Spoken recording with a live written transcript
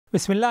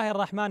بسم الله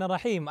الرحمن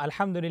الرحيم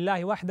الحمد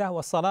لله وحده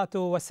والصلاة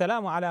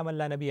والسلام على من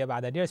لا نبي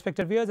بعده. Dear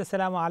respected viewers,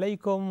 Assalamu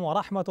alaikum wa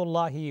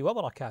rahmatullahi wa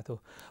barakatuh.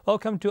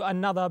 Welcome to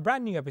another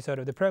brand new episode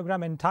of the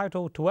program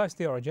entitled Towards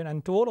the Origin,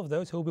 and to all of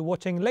those who will be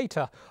watching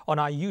later on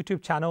our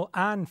YouTube channel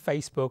and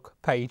Facebook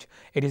page.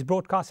 It is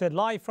broadcasted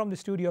live from the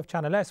studio of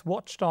Channel S,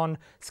 watched on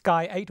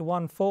Sky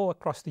 814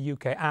 across the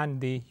UK and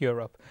the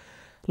Europe.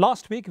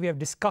 Last week we have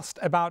discussed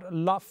about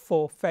love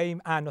for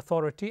fame and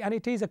authority, and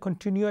it is a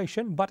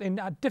continuation but in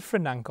a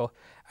different angle.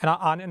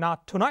 And in our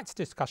tonight's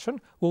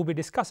discussion we'll be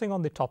discussing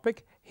on the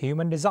topic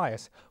human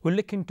desires. We'll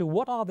look into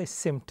what are the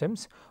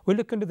symptoms, we'll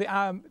look into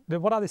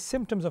what are the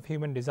symptoms of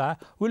human desire,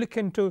 we'll look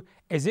into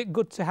is it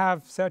good to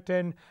have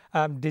certain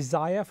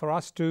desire for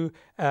us to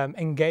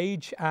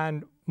engage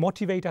and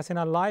motivate us in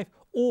our life,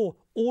 or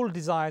all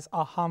desires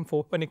are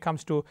harmful when it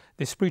comes to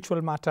the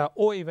spiritual matter,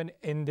 or even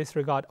in this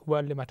regard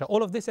worldly matter.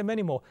 All of this and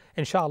many more,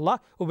 inshallah,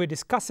 we'll be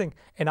discussing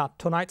in our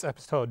tonight's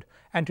episode.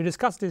 And to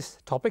discuss this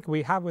topic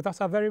we have with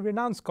us a very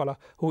renowned scholar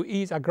who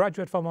is a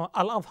graduate from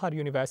Al-Azhar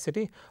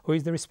University, who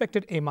is the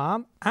respected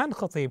Imam and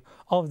Khateeb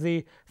of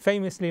the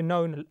famously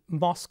known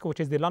mosque, which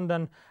is the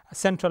London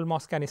Central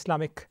Mosque and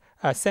Islamic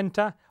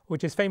Centre,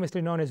 which is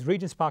famously known as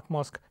Regent's Park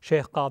Mosque,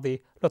 Shaykh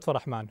Kazi Lutfur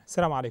Rahman.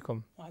 Assalamu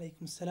alaikum. Wa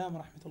alaikum assalam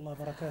wa rahmatullahi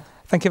wa barakatuh.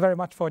 Thank you very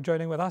much for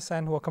joining with us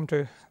and welcome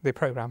to the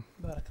program.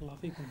 Barakallahu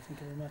feekum. Thank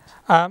you very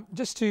much.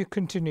 Just to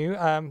continue,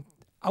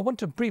 I want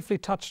to briefly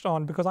touch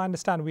on, because I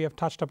understand we have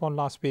touched upon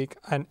last week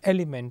an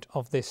element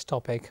of this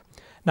topic.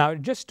 Now,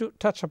 just to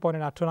touch upon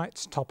in our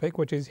tonight's topic,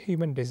 which is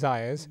human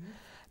desires.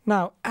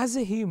 Now, as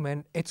a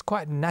human, it's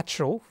quite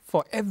natural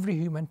for every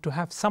human to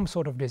have some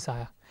sort of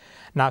desire.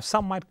 Now,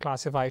 some might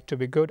classify it to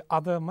be good,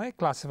 others might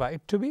classify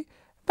it to be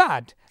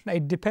bad. Now,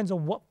 it depends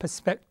on what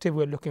perspective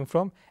we're looking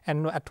from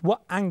and at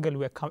what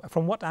angle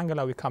from what angle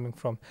are we coming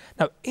from.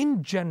 Now,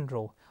 in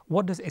general,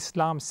 what does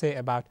Islam say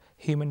about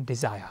human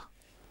desire?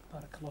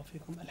 Barakallahu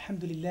feekum.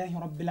 Alhamdulillahi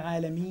Rabbil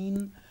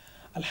Alameen.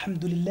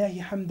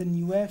 Alhamdulillahi hamdan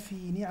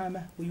yuwafi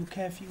ni'amah wa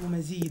yukafi'u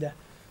mazidah.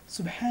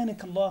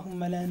 سبحانك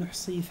اللهم لا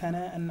نحصي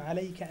ثناء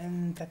عليك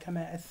أنت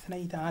كما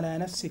أثنيت على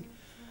نفسك.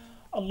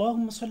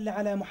 اللهم صل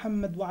على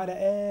محمد وعلى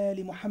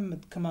آل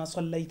محمد كما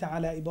صليت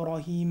على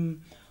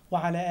إبراهيم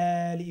وعلى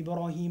آل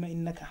إبراهيم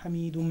إنك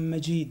حميد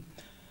مجيد.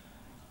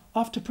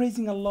 After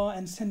praising Allah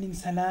and sending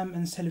salam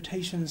and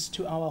salutations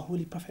to our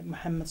Holy Prophet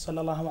Muhammad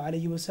sallallahu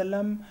alaihi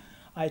wasallam,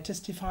 I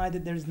testify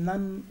that there is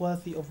none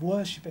worthy of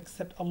worship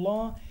except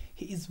Allah.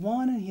 He is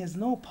one and He has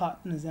no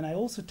partners. And I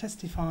also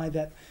testify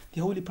that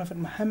the Holy Prophet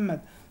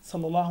Muhammad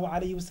sallallahu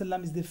alaihi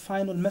wasallam is the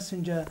final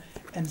messenger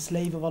and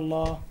slave of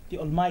Allah the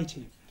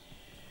Almighty.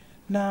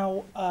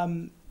 Now,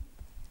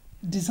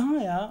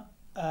 desire,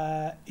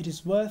 it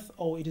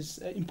is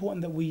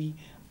important that we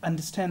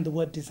understand the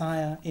word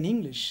desire in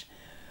English.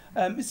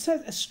 It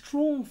says a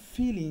strong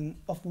feeling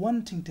of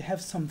wanting to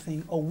have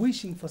something or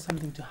wishing for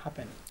something to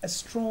happen. A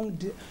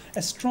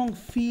strong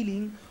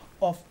feeling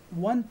of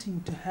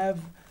wanting to have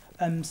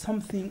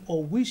something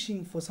or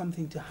wishing for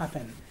something to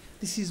happen.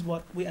 This is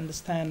what we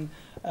understand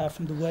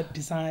from the word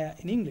desire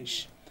in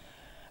English.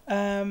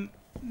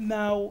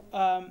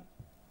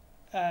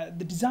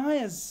 The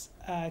desires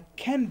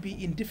can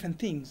be in different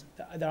things.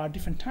 There are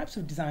different types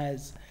of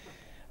desires.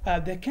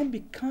 There can be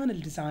carnal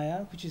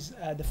desire, which is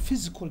the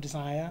physical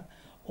desire,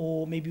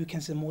 or maybe we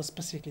can say more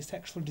specifically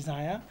sexual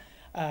desire,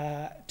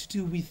 to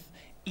do with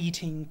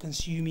eating,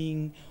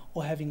 consuming,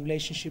 or having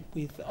relationship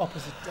with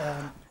opposite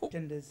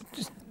genders.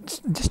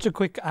 Just a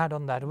quick add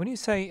on that. When you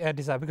say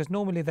desire, because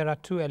normally there are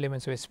two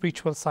elements, a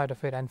spiritual side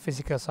of it and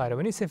physical side.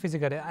 When you say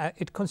physical,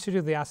 it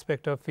considers the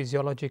aspect of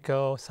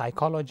physiological,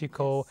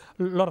 psychological,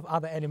 a lot of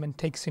other element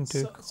takes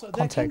into so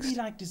context. There can be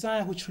like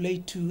desire which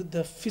relate to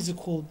the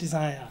physical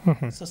desire,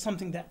 so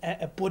something that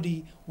a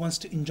body wants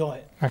to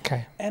enjoy.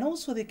 Okay. And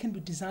also there can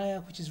be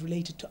desire which is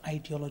related to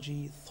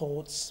ideology,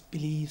 thoughts,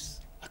 beliefs,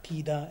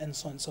 aqidah, and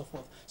so on and so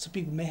forth. So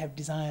people may have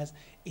desires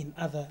in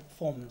other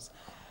forms.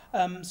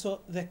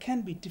 So there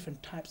can be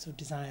different types of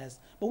desires,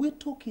 but we're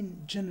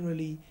talking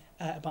generally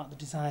about the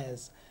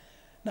desires.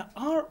 Now,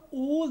 are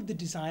all the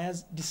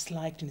desires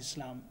disliked in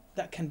Islam?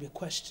 That can be a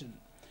question.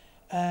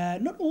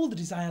 Not all the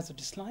desires are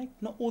disliked,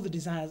 not all the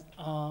desires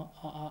are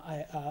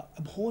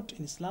abhorred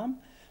in Islam.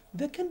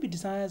 There can be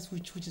desires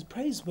which is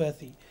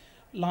praiseworthy,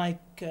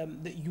 like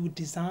that you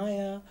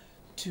desire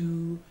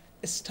to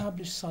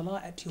establish salah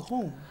at your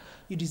home.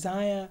 You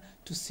desire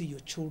to see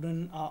your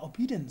children are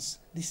obedient.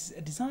 This is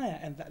a desire,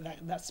 and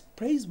that's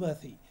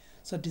praiseworthy.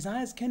 So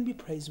desires can be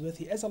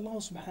praiseworthy, as Allah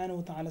subhanahu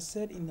wa ta'ala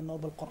said in the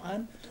noble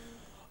Quran,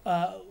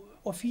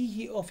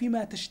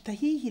 وَفِيمَا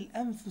تَشْتَهِيهِ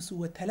الْأَنفُسُ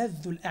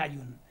وَتَلَذُّ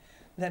الْأَعْيُنِ,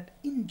 that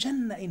in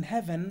Jannah, in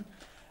heaven,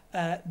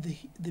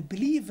 the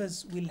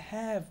believers will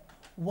have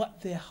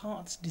what their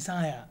hearts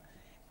desire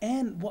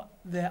and what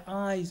their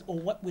eyes, or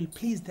what will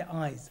please their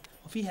eyes.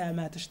 وفيها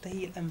ما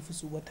تشتهي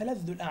الأنفس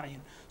وتلذ الأعين.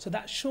 So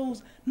that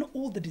shows not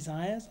all the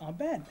desires are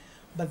bad,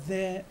 but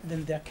then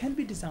there can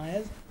be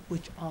desires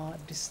which are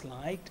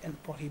disliked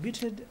and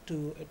prohibited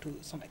to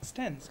some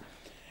extent.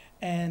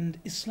 And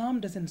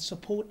Islam doesn't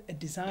support a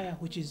desire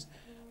which is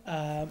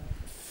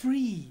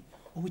free,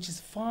 or which is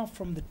far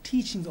from the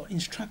teachings or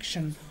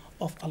instruction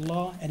of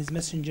Allah and His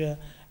Messenger,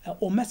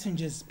 or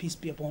messengers, peace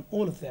be upon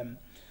all of them.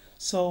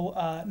 So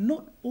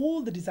not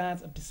all the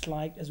desires are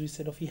disliked, as we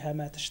said, وَفِيهَا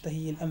مَا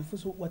تَشْتَهِي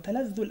الْأَنفُسُ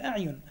وَتَلَذُّ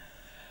الْأَعْيُنُ.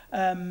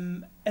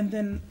 And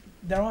then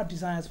there are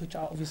desires which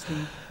are obviously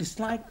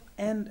disliked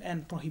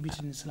and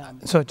prohibited in Islam.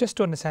 So just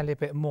to understand a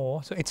little bit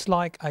more, so it's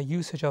like a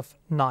usage of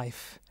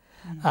knife.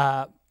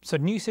 So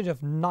usage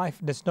of knife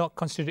does not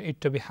consider it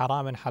to be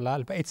haram and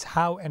halal, but it's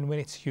how and when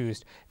it's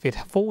used. If it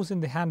falls in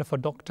the hand of a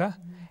doctor,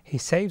 he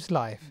saves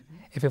life.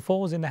 If it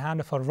falls in the hand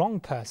of a wrong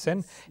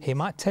person, he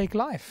might take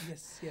life.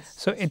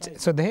 So it's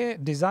right. So the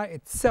desire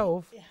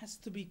itself, it has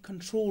to be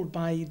controlled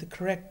by the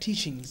correct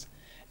teachings,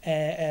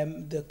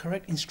 the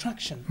correct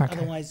instruction. Okay.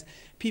 Otherwise,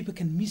 people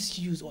can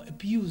misuse or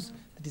abuse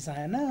the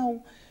desire.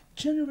 Now,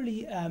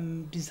 generally,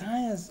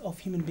 desires of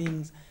human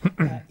beings,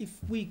 if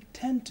we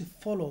tend to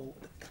follow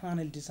the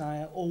carnal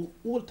desire or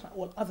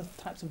all other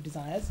types of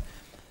desires,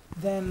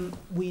 then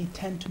we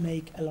tend to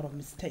make a lot of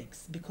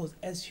mistakes, because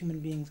as human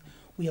beings,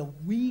 we are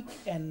weak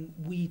and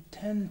we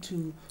tend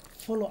to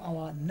follow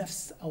our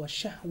nafs, our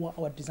shahwa,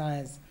 our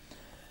desires.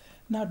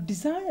 Now,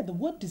 desire, the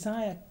word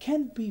desire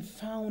can be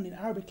found in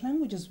Arabic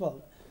language as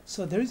well.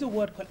 So there is a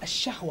word called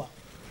ash-shahwa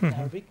in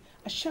Arabic.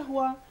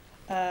 Ash-shahwa,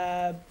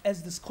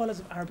 as the scholars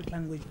of Arabic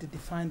language, they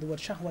define the word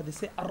shahwa, they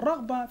say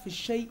ar-raghba fi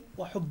shay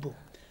wa hubbu.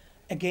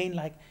 Again,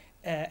 like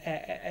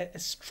a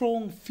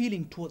strong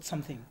feeling towards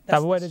something.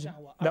 That's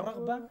shahwa.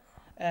 Ar-raghba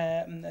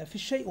fi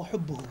shay wa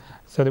hubbu.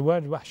 So the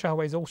word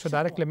shahwa is also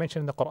directly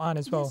mentioned in the Quran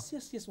as well.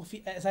 Yes.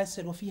 As I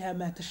said, وَفِيهَا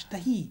مَا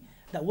تَشْتَهِي.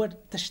 That word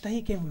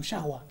tashtahi came from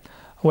shahwa.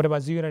 What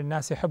about زُيِّنَ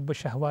لِلنَّاسِ حُبُّ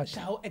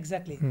الشَّهَوَاتِ?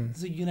 Exactly.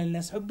 زُيِّنَ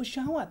لِلنَّاسِ حُبُّ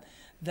الشَّهَوَاتِ.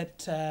 That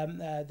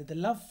the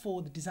love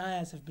for the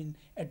desires have been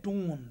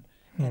adorned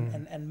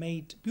and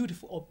made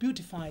beautiful or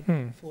beautified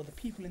for the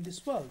people in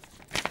this world.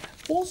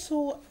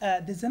 Also,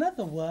 there's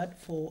another word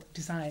for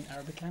desire in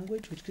Arabic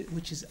language,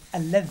 which is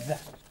al-ladha.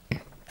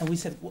 And we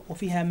said,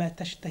 وَفِيهَا مَا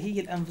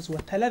تَشْتَهِيهِ الْأَنفُسُ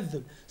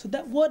وَتَلَذُّ. So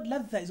that word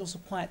ladha is also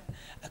quite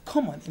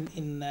common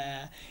in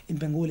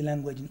Bengali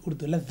language, in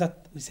Urdu, ladhat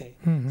we say.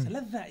 So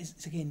ladha is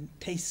again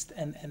taste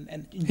and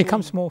it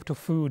comes more to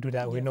food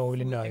that we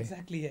normally know.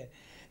 Exactly, yeah.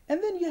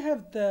 And then you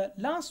have the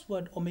last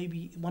word, or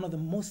maybe one of the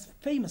most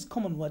famous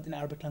common words in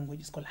Arabic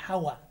language, is called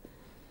hawa.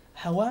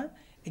 Hawa,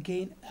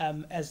 again,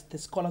 as the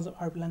scholars of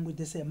Arabic language,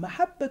 they say,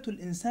 مَحَبَّةُ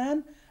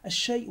الْإِنسَانِ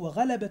الشَّيْء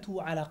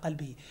وَغَلَبَتُهُ عَلَى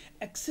قَلْبِهِ.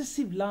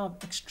 Excessive love,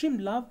 extreme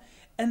love,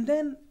 and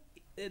then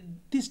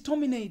this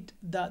dominate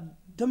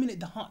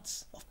the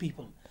hearts of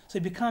people. So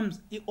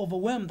it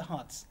overwhelms the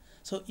hearts.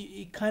 So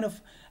it kind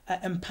of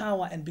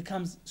empower and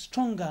becomes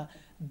stronger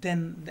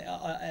than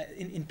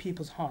in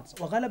people's hearts.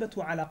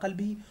 وَغَلَبَتُهُ عَلَى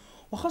قَلْبِهِ.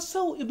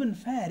 وخصه ابن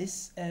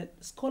فارس, a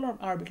scholar of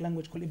Arabic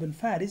language called Ibn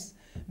Faris,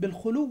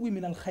 بالخلو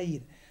من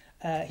الخير.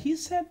 He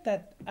said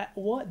that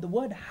the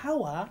word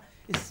hawa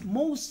is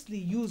mostly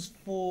used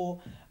for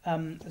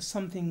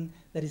something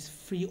that is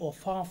free or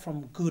far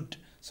from good.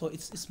 So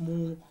it's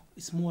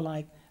more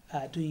like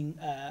doing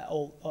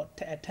or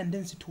a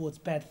tendency towards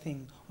bad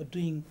things, or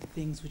doing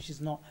things which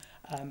is not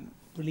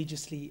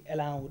religiously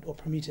allowed or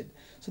permitted.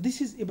 So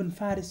this is Ibn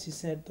Faris, he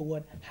said the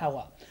word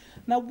hawa.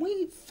 Now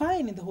we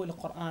find in the Holy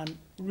Quran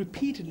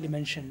repeatedly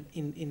mentioned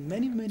in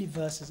many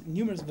verses,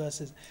 numerous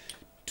verses,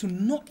 to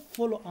not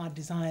follow our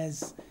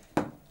desires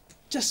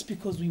just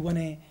because we want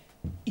to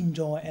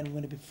enjoy and we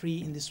want to be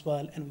free in this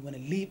world and we want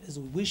to live as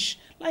we wish.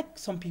 Like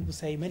some people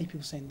say, many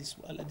people say in this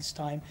world at this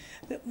time,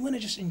 that we want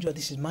to just enjoy,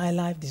 this is my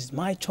life, this is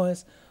my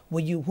choice.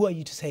 Who are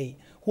you to say?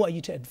 Who are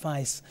you to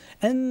advise?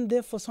 And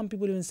therefore some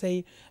people even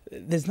say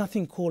there's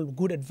nothing called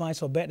good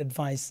advice or bad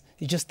advice.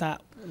 It's just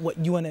that what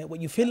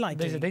you feel like.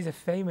 There's a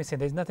famous saying,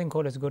 there's nothing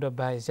called as good or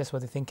bad, it's just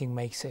what the thinking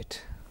makes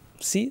it.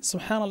 See,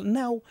 subhanAllah.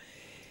 Now,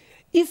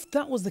 if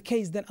that was the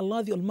case, then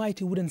Allah the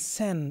Almighty wouldn't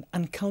send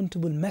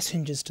uncountable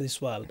messengers to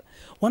this world.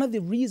 One of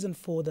the reasons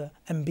for the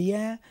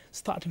Anbiya,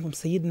 starting from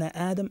Sayyidina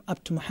Adam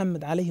up to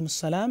Muhammad alayhi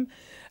salam,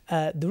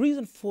 the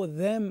reason for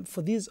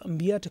these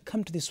Anbiya to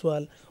come to this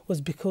world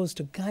was because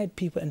to guide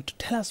people and to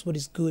tell us what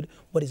is good,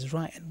 what is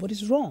right and what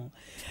is wrong.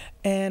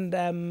 And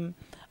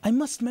I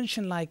must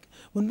mention, like,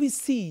 when we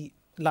see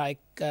like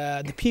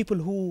the people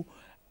who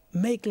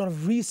make a lot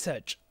of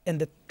research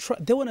and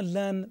they want to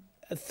learn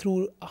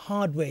through a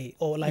hard way,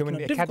 or like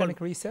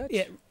academic research,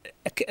 yeah,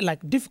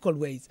 like difficult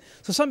ways.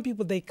 So some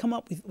people, they come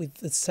up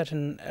with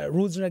certain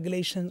rules and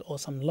regulations or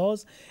some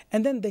laws,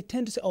 and then they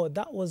tend to say, oh,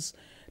 that was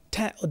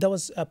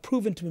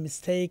proven to be a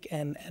mistake,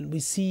 and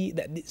we see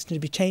that it's to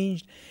be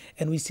changed,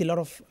 and we see a lot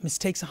of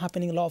mistakes are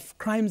happening, a lot of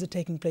crimes are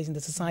taking place in the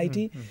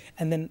society,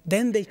 and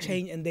then they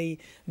change and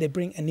they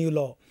bring a new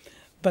law.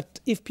 But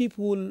if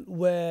people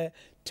were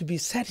to be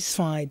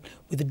satisfied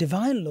with the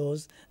divine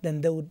laws,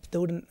 then they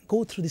wouldn't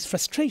go through this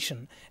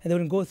frustration, and they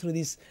wouldn't go through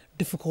this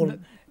difficult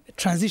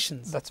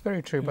transitions. That's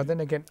very true. But then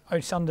again,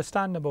 it's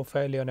understandable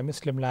fairly on a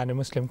Muslim land in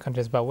Muslim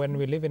countries. But when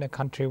we live in a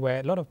country where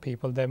a lot of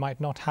people, they might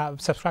not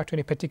have subscribed to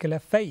any particular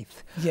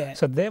faith. Yeah.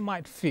 So they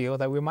might feel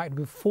that we might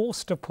be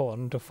forced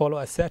upon to follow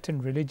a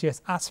certain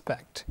religious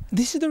aspect.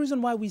 This is the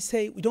reason why we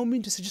say we don't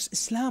mean to suggest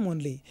Islam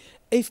only.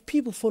 If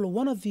people follow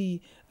one of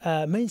the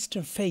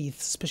mainstream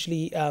faiths,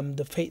 especially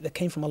the faith that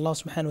came from Allah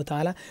subhanahu wa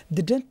ta'ala,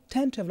 they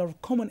tend to have a lot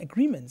of common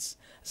agreements.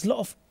 There's a lot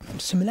of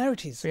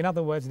similarities. So in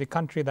other words, the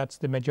country that's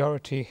the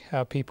majority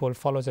people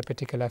follows a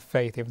particular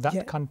faith, if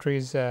that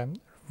country's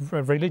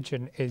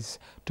religion is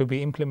to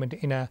be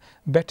implemented in a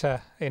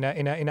better, in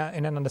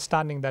an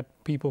understanding that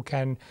people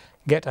can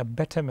get a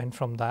betterment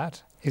from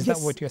that, is that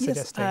what you're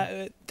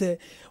suggesting?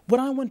 What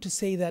I want to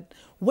say that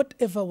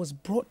whatever was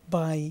brought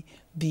by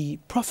the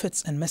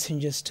prophets and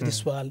messengers to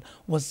this world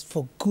was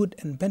for good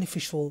and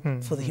beneficial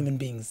for the human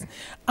beings.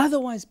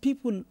 Otherwise,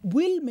 people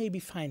will maybe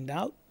find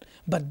out,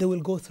 but they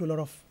will go through a lot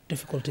of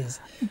difficulties.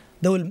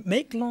 They will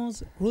make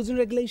laws, rules and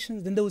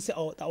regulations, then they will say,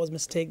 oh, that was a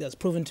mistake, that's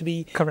proven to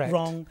be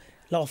wrong.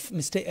 A lot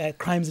of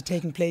crimes are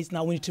taking place.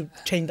 Now we need to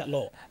change that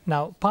law.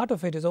 Now, part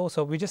of it is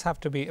also, we just have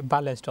to be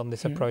balanced on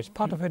this approach.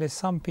 Part of it is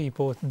some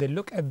people, they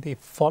look at the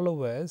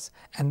followers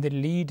and the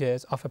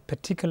leaders of a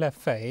particular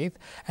faith,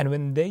 and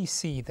when they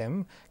see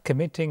them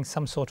committing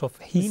some sort of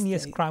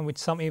heinous crime which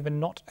some even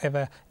not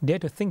ever dare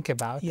to think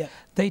about,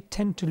 they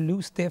tend to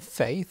lose their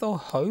faith or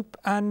hope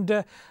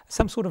and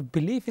some sort of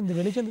belief in the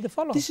religion that they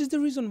follow. This is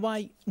the reason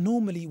why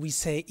normally we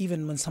say,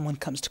 even when someone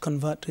comes to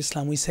convert to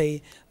Islam, we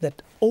say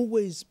that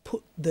always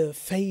put the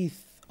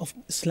faith of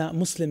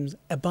Muslims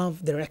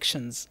above their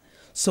actions.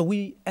 So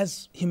we,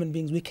 as human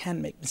beings, we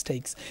can make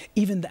mistakes.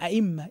 Even the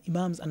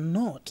imams are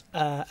not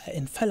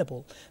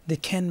infallible. They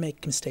can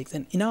make mistakes.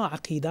 And in our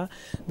aqidah,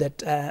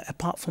 that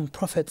apart from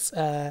prophets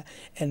that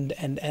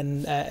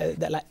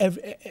like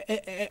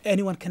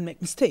anyone can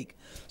make mistake.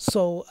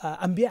 So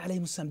Anbiya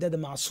alayhim salam, they're the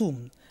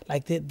ma'soom.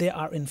 Like they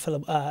are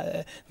infallible.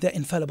 They're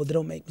infallible. They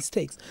don't make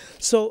mistakes.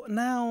 So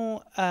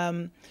now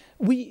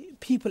we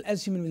people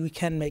as human beings, we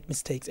can make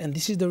mistakes, and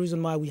this is the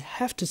reason why we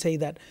have to say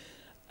that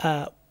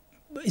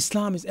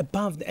Islam is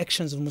above the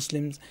actions of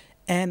Muslims,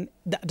 and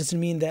that doesn't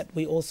mean that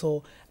we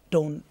also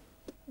don't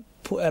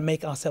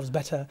make ourselves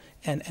better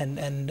and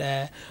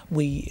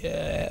we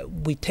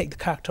take the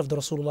character of the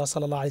Rasulullah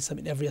sallallahu alaihi wasallam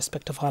in every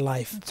aspect of our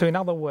life. So in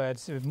other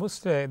words,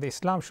 the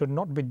Islam should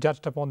not be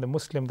judged upon the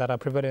Muslim that are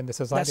prevalent in the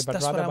society,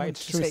 but rather by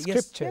its true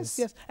scriptures.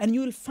 Yes. And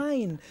you will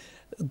find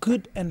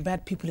good and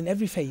bad people in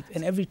every faith,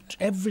 in every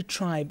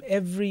tribe,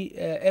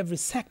 every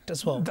sect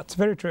as well. That's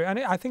very true, and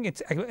I think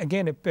it's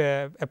again it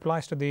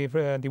applies to the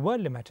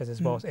worldly matters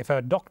as well. If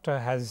a doctor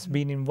has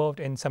been involved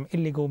in some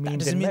illegal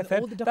means and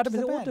method, that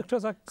doesn't mean all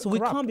doctors are corrupt. So we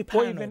can't be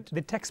paranoid. Or even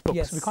the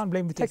textbooks, we can't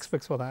blame the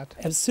textbooks for that.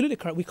 Absolutely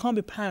correct. We can't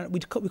be paranoid.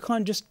 We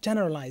can't just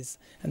generalize,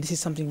 and this is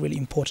something really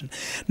important.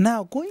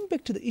 Now, going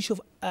back to the issue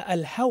of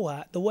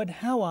al-hawa, the word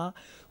hawa,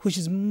 which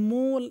is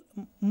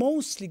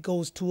mostly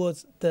goes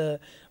towards the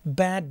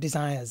bad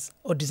desires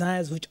or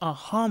desires which are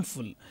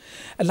harmful.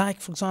 Like,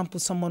 for example,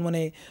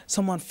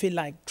 someone feel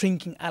like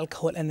drinking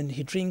alcohol, and then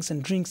he drinks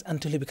and drinks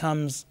until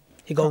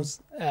he goes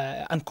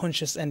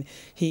unconscious and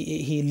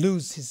he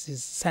loses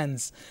his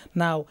sense.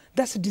 Now,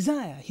 that's a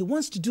desire. He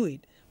wants to do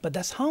it, but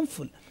that's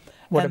harmful.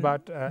 What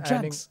about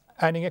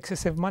earning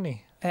excessive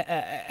money?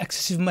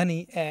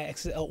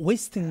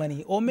 Wasting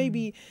money, or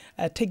maybe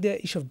take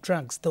the issue of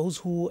drugs. Those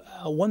who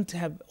want to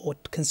have or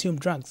consume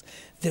drugs,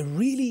 they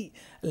really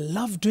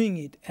love doing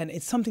it, and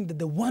it's something that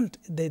they want,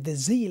 the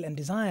zeal and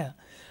desire,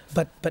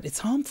 but it's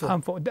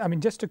harmful. I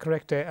mean, just to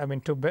correct it, I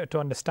mean, to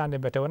understand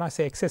it better, when I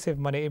say excessive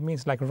money, it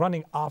means like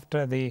running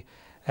after the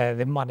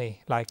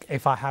money. Like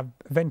if I have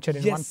ventured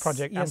in one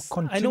project, I'm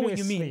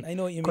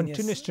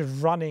continuously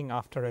running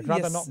after it,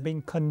 rather not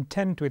being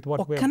content with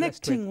what we're blessed with. Or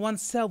connecting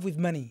oneself with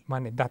money.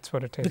 Money, that's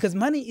what it is. Because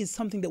money is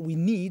something that we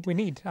need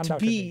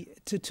undoubtedly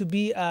to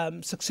be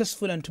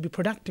successful and to be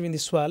productive in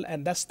this world,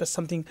 and that's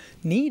something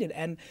needed.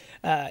 And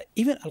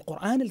even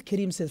Al-Quran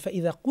Al-Kareem says,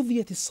 فَإِذَا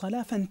قُضِيَتِ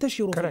الصَّلَاةِ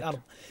فَانْتَشِرُوا فِي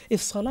الْأَرْضِ.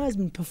 If salah has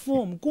been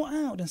performed, go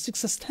out and seek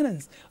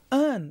sustenance.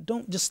 Earn,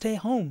 don't just stay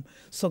home.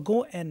 So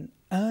go and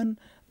earn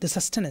the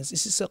sustenance.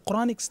 This is a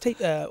Quranic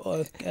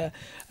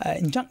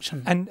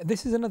injunction. And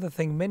this is another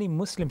thing, many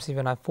Muslims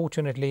even,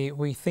 unfortunately,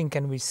 we think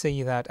and we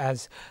see that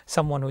as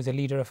someone who is a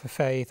leader of a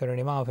faith or an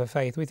imam of a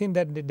faith, we think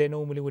that they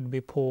normally would be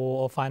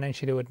poor or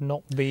financially would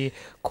not be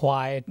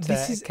quite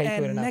this is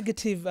capable a enough.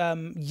 Negative,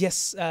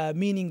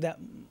 meaning that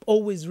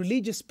always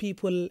religious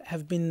people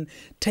have been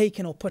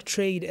taken or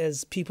portrayed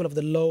as people of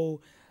the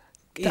low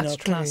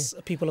class,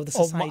 people of the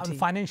society. Or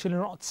financially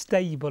not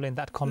stable in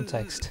that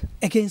context.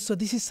 Again, so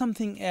this is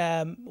something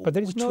but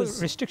there is no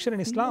restriction in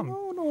Islam.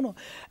 No, no.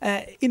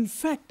 In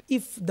fact,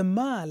 if the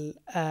mal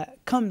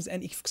comes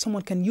and if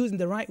someone can use in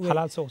the right way,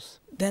 halal source,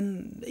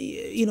 then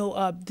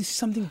this is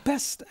something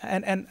best.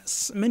 And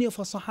many of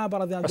our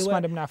Sahaba,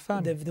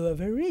 they were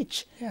very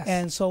rich, yes.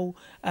 And so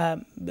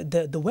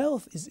the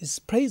wealth is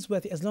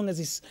praiseworthy as long as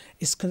it's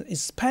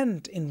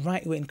spent in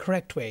right way, in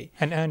correct way,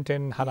 and earned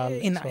in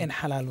halal in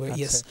halal way.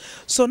 Yes.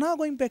 So now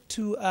going back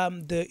to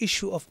the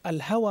issue of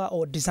al-hawa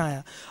or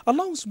desire,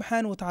 Allah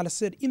subhanahu wa ta'ala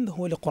said in the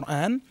Holy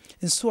Quran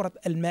in Surah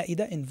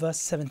Al-Ma'idah in verse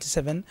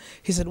 77,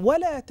 He said,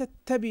 وَلَا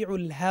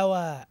تَتَّبِعُوا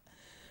الْهَوَى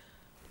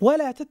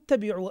ولا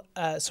تتبعوا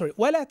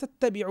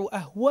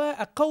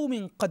أهواء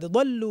قوم قد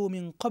ضلوا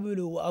من قبل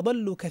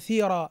وأضلوا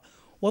كثيرا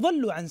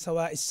وضلوا عن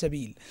سواء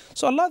السبيل.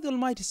 So Allah the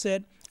Almighty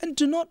said, and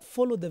do not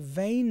follow the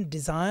vain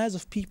desires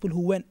of people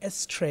who went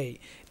astray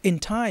in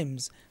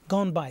times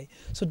gone by.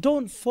 So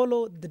don't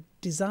follow the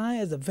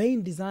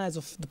vain desires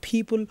of the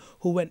people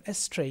who went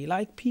astray.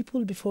 Like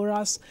people before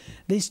us,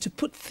 they used to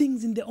put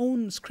things in their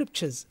own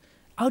scriptures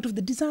out of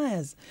the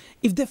desires.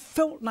 If they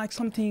felt like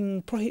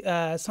something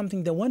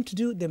they want to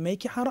do, they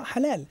make it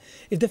halal.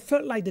 If they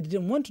felt like they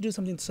didn't want to do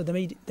something, so they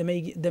made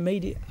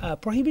it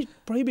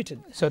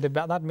prohibited. So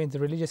that means the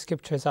religious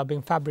scriptures are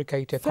being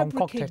fabricated,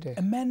 concocted,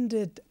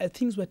 amended.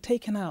 Things were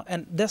taken out,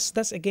 and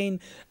that's again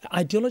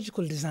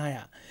ideological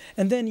desire.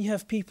 And then you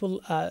have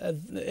people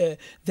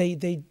they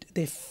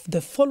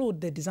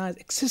followed their desires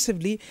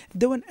excessively.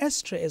 They went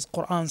astray, as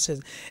Quran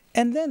says,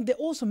 and then they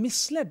also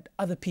misled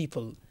other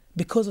people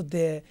because of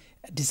their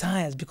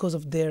desires, because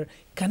of their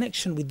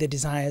connection with their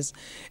desires,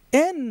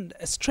 and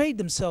strayed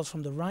themselves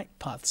from the right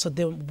path. So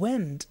they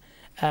went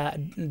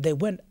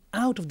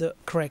out of the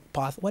correct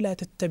path. وَلَا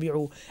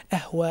تَتَّبِعُوا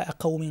أَهْوَاءَ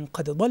قَوْمٍ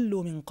قَدْ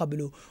ضَلُّوا مِنْ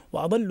قَبْلُ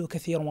وَأَضَلُّوا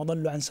كَثِيرًا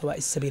وَضَلُّوا عَنْ سَوَاءِ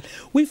السَّبِيلِ.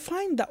 We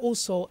find that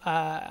also,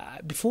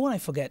 before I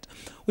forget,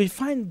 we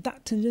find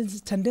that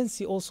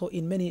tendency also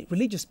in many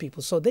religious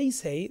people. So they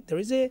say, there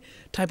is a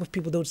type of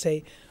people that would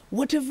say,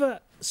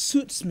 whatever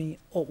suits me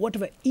or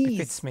whatever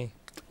fits me,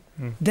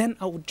 then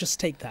I would just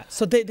take that.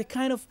 So they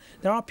kind of,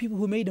 there are people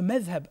who made a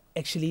madhab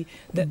actually.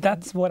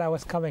 That's what I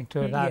was coming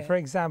to. Now, Yeah. for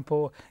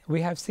example,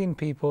 we have seen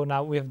people,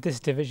 now we have this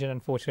division,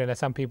 unfortunately,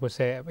 some people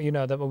say,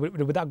 that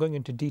without going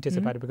into details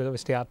about it, because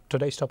obviously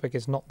today's topic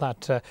is not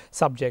that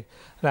subject,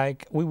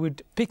 like we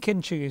would pick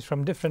and choose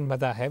from different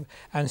madhab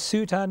and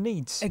suit our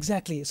needs.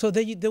 Exactly. So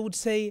they would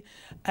say,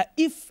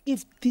 if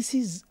this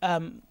is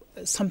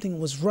something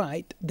was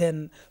right,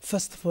 then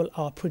first of all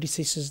our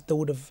predecessors, they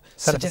would have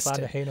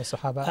suggested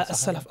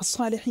Salaf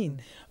as-Salihin.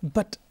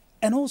 But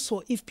and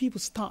also if people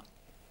start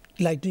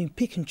like doing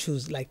pick and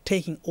choose, like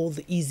taking all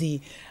the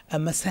easy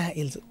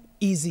masails,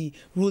 easy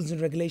rules and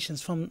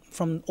regulations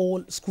from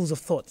all schools of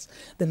thoughts,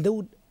 then they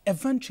would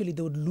eventually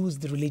lose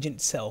the religion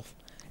itself.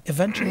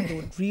 Eventually they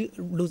would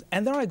lose,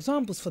 and there are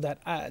examples for that.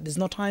 There's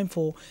no time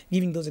for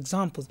giving those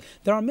examples.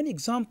 There are many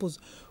examples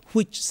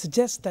which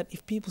suggest that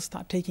if people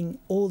start taking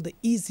all the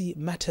easy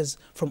matters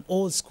from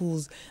all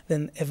schools,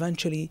 then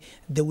eventually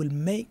they will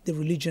make the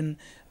religion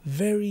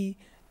very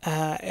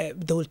they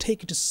will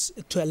take it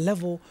to a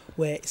level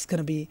where it's going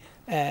to be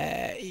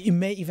it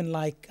may even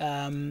like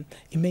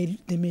they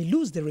may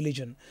lose their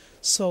religion.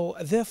 So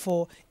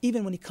therefore,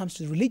 even when it comes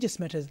to religious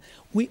matters,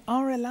 we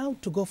are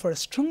allowed to go for a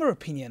stronger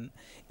opinion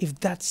if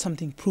that's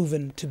something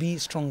proven to be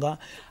stronger.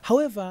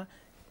 However,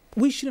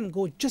 we shouldn't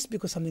go just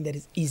because something that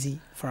is easy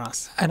for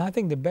us. And I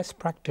think the best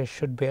practice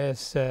should be,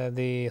 as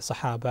the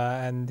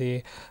Sahaba and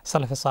the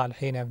Salaf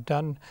al-Salihin have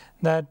done,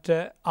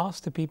 that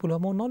ask the people who are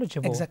more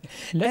knowledgeable. Exactly.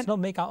 Let's not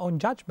make our own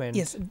judgment.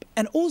 Yes,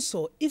 and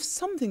also if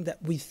something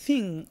that we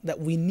think that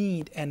we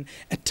need, and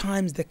at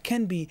times there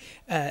can be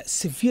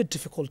severe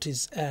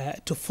difficulties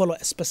to follow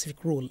a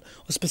specific rule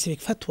or specific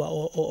fatwa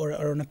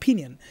or an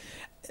opinion,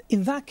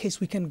 in that case,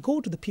 we can go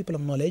to the people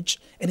of knowledge,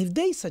 and if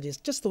they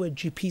suggest, just the way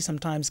GP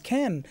sometimes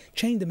can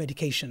change the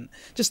medication,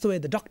 just the way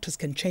the doctors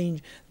can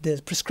change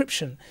the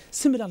prescription,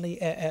 similarly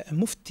a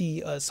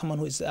mufti, someone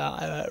who is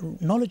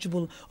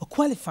knowledgeable or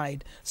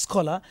qualified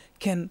scholar,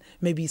 can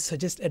maybe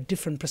suggest a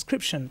different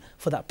prescription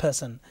for that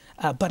person.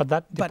 But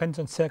that depends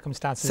on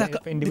circumstances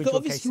of individual because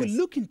obviously cases. he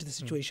will look into the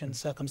situation,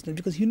 circumstance,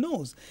 because he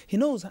knows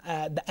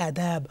the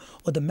adab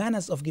or the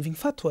manners of giving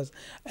fatwas,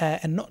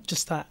 and not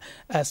just that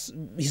as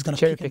he's going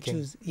to pick and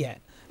choose. Yeah,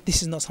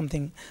 this is not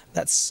something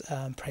that's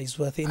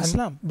praiseworthy in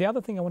Islam. The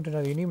other thing I want to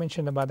know, you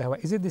mentioned about the hawa.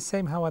 Is it the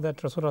same hawa that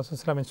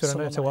Rasulullah in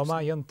Surah said,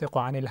 وَمَا يَنْطِقُ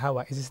عَنِ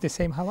الْهَوَى? Is this the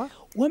same hawa?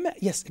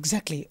 Yes,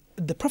 exactly.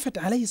 The Prophet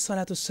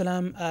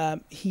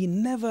ﷺ, he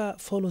never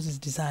follows his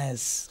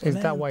desires. Is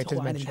that why it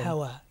is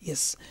mentioned?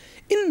 Yes.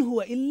 إِنْ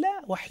هُوَ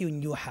إِلَّا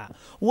وَحْيٌ يُوحَى.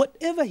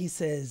 Whatever he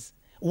says,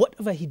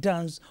 whatever he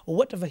does, or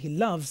whatever he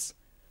loves,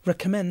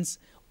 recommends,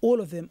 all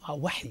of them are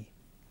wahy,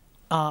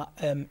 are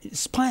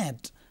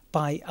inspired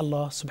by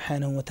Allah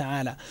subhanahu wa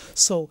ta'ala.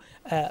 So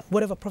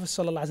whatever Prophet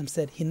sallallahu alaihi wasallam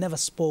said, he never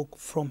spoke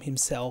from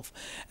himself.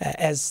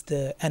 As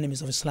the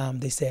enemies of Islam,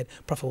 they said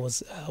Prophet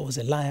was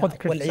a liar,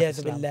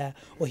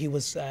 or he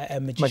was a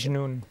magician.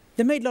 Majnoon.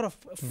 They made a lot of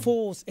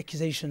false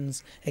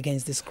accusations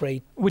against this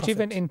great Which prophet.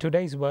 even in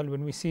today's world,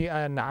 when we see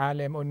an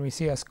alim, when we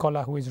see a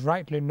scholar who is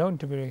rightly known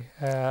to be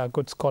a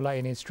good scholar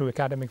in his true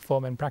academic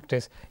form and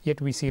practice,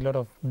 yet we see a lot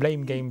of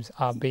blame games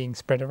are being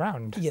spread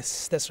around.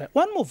 Yes, that's right.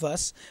 One more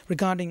verse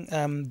regarding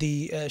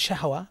the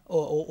shahwa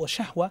or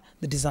shahwa,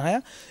 the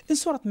desire. In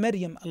Surah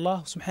Maryam,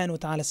 Allah subhanahu wa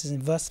ta'ala says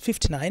in verse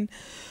 59,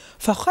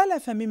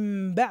 فخلف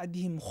من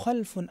بعدهم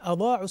خلف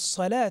أضاعوا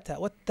الصلاة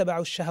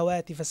واتبعوا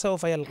الشهوات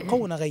فسوف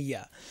يلقون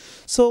غيا.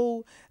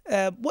 So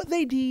what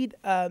they did,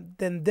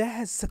 then there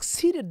has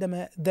succeeded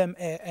them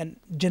a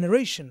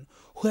generation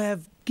who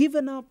have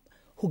given up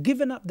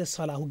the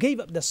salah, who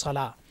gave up the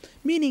salah,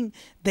 meaning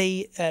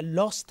they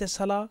lost their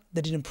salah,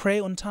 they didn't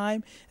pray on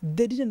time,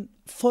 they didn't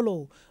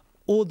follow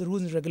all the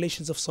rules and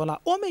regulations of salah,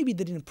 or maybe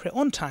they didn't pray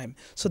on time,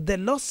 so they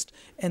lost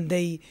and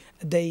they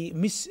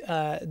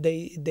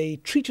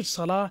treated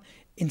salah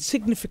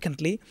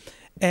insignificantly,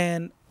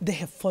 and they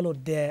have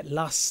followed their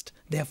lust,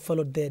 they have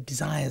followed their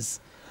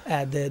desires,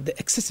 the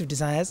excessive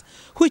desires,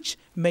 which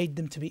made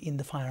them to be in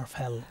the fire of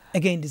hell.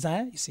 Again,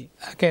 desire, you see.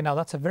 Okay, now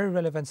that's a very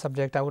relevant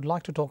subject. I would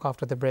like to talk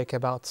after the break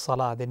about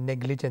salah, the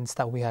negligence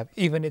that we have.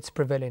 Even it's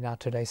prevalent in our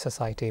today's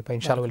society, but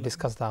inshallah we'll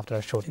discuss that after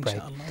a short break.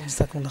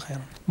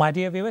 My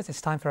dear viewers, it's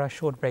time for a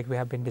short break. We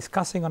have been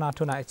discussing on our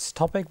tonight's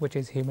topic, which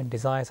is human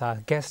desires. Our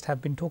guests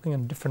have been talking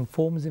on different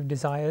forms of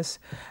desires,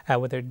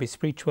 whether it be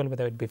spiritual,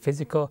 whether it be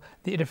physical,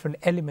 the different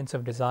elements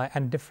of desire,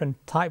 and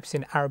different types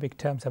in Arabic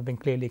terms have been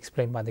clearly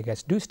explained by the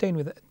guests. Do stay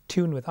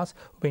tuned with us.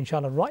 We'll be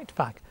inshallah right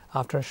back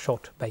after a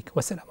short break.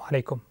 Wassalamu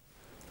alaikum.